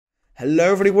Hello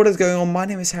everybody, what is going on? My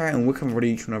name is Harry and welcome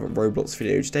everybody to another Roblox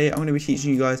video. Today I'm going to be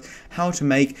teaching you guys how to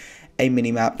make a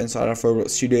mini map inside of Roblox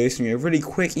Studio. It's going to be a really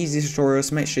quick, easy tutorial,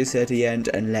 so make sure you stay to the end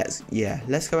and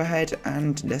let's go ahead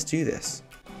and let's do this.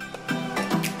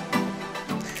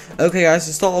 Okay guys,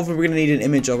 to start off we're going to need an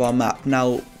image of our map.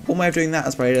 Now, one way of doing that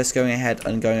is by just going ahead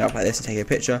and going up like this and taking a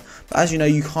picture. But as you know,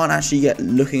 you can't actually get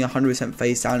looking 100%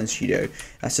 face down in Studio.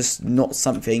 That's just not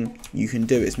something you can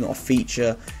do. It's not a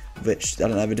feature which I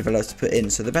don't know the developers to put in.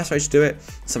 So the best way to do it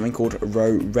is something called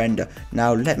Rorender.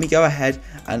 Now let me go ahead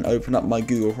and open up my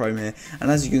Google Chrome here,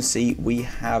 and as you can see we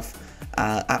have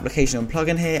application and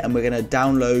plugin here, and we're going to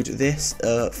download this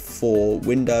for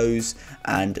Windows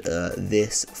and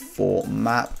this for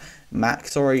Mac,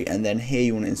 and then here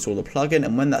you want to install the plugin,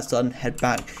 and when that's done head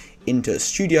back into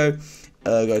Studio,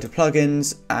 go to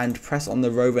plugins and press on the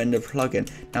Rorender plugin.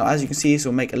 Now as you can see, this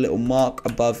will make a little mark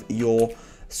above your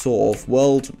sort of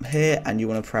world here, and you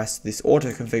want to press this auto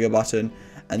configure button,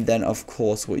 and then of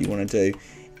course what you want to do,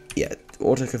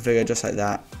 auto configure just like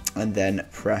that, and then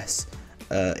press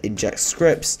inject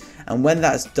scripts. And when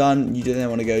that's done, you then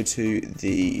want to go to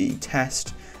the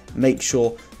test. Make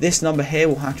sure this number here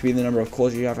will have to be the number of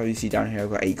cores you have. As you see down here, I've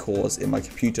got 8 cores in my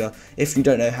computer. If you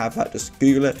don't know how that, just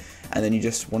Google it, and then you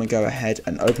just want to go ahead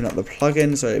and open up the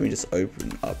plugin. So let me just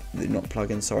open up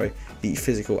the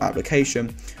physical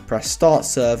application. Press start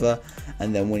server,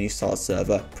 and then when you start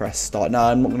server, press start. Now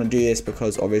I'm not going to do this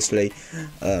because obviously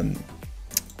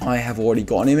I have already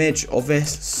got an image of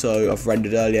this, so I've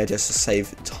rendered earlier just to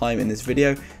save time in this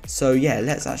video. So yeah,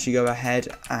 let's actually go ahead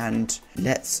and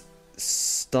let's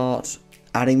start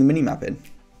adding the minimap in.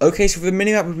 Okay, so for the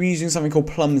minimap we'll be using something called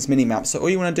Plum's Minimap. So all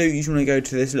you want to do, you just want to go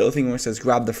to this little thing where it says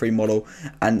grab the free model,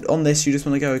 and on this you just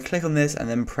want to go click on this and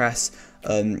then press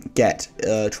get.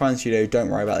 Try in Studio, don't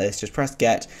worry about this, just press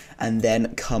get and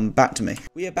then come back to me.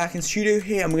 We are back in Studio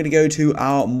here, and we're going to go to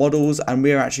our models, and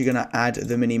we are actually going to add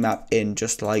the minimap in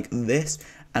just like this.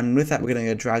 And with that we're going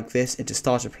to drag this into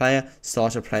starter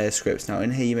player scripts. Now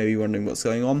in here you may be wondering what's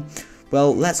going on.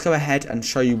 Well, let's go ahead and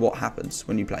show you what happens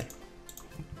when you play.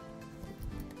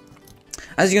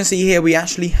 As you can see here, we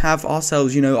actually have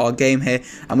ourselves, our game here,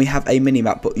 and we have a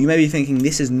mini-map. But you may be thinking,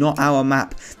 this is not our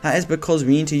map. That is because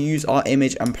we need to use our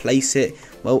image and place it,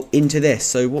 well, into this.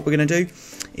 So what we're going to do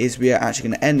is we are actually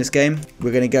going to end this game.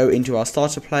 We're going to go into our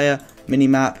starter player,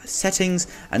 mini-map, settings,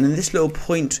 and then this little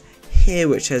point here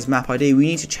which says map ID, we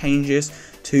need to change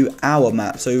this to our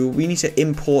map. So we need to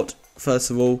import, first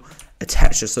of all, a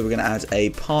texture. So we're going to add a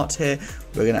part here,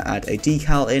 we're going to add a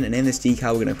decal in, and in this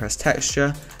decal we're going to press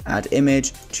texture, add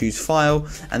image, choose file,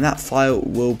 and that file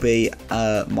will be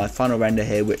my final render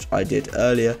here which I did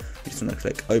earlier. We just want to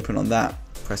click open on that,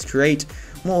 press create.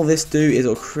 What will this do is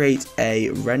it'll create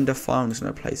a render file. I'm just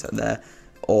going to place that there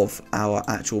of our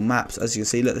actual maps. As you can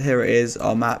see, look, here it is.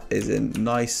 Our map is in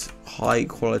nice high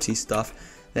quality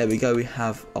stuff. There we go, we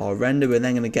have our render. We're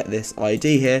then going to get this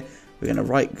ID here. We're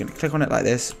going to click on it like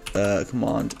this,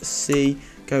 Command C,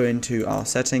 go into our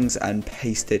settings and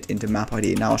paste it into map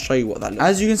ID. Now I'll show you what that looks like.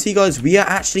 As you can see guys, we are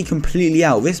actually completely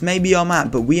out. This may be our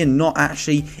map, but we are not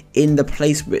actually in the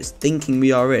place where it's thinking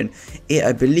we are in.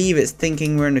 I believe it's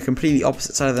thinking we're in the completely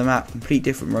opposite side of the map, complete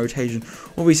different rotation,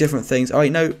 all these different things.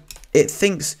 Alright, no, it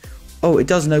thinks, oh, it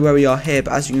does know where we are here,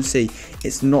 but as you can see,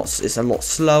 it's a lot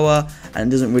slower and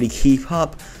it doesn't really keep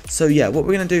up. So yeah, what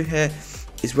we're going to do here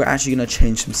is we're actually going to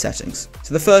change some settings.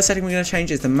 So the first setting we're going to change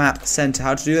is the map center.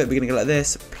 How to do that? We're going to go like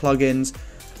this, plugins,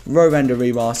 Rorender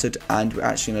remastered, and we're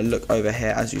actually going to look over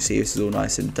here. As you see, this is all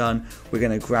nice and done. We're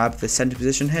going to grab the center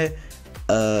position here,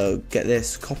 get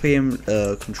this, copy him,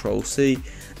 Control C,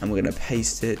 and we're going to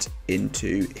paste it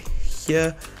into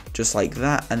here, just like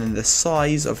that. And then the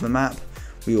size of the map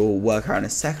we will work out in a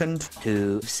second.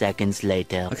 2 seconds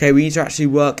later. Okay, we need to actually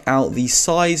work out the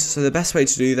size. So the best way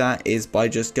to do that is by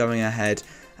just going ahead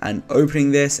and opening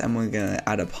this, and we're going to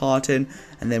add a part in.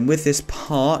 And then with this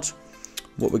part,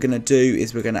 what we're going to do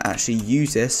is we're going to actually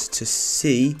use this to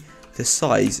see the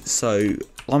size. So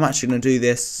I'm actually going to do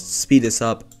this, speed this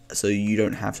up, so you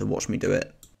don't have to watch me do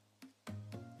it.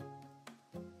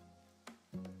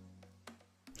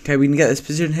 Okay, we can get this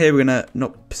position here. We're going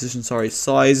to,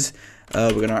 size.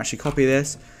 We're going to actually copy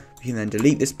this. We can then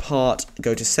delete this part,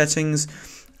 go to settings,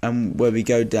 and where we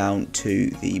go down to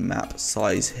the map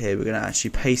size here, we're going to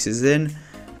actually paste this in,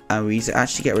 and we need to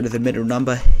actually get rid of the middle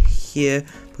number here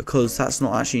because that's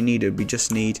not actually needed. We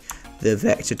just need the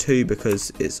vector 2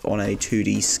 because it's on a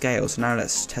 2D scale. So now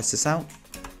let's test this out.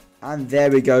 And there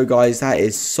we go guys, that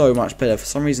is so much better. For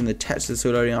some reason the text is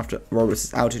still loading after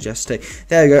Roblox's outage yesterday.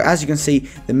 There we go, as you can see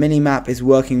the mini map is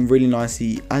working really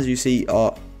nicely. As you see,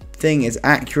 our thing is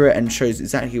accurate and shows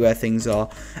exactly where things are.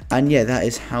 And yeah, that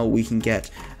is how we can get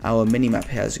our minimap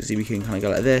here. As you can see, we can kind of go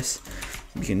like this.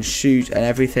 We can shoot and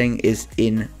everything is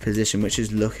in position, which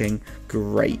is looking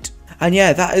great. And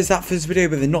yeah, that is that for this video,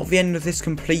 but they're not the end of this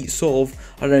complete sort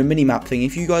of, I don't know, minimap thing.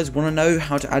 If you guys want to know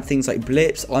how to add things like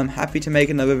blips, I'm happy to make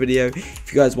another video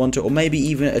if you guys want it, or maybe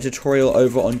even a tutorial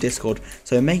over on Discord.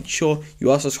 So make sure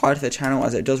you are subscribed to the channel,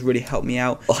 as it does really help me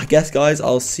out. I guess, guys,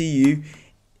 I'll see you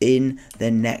in the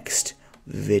next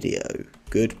video.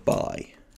 Goodbye.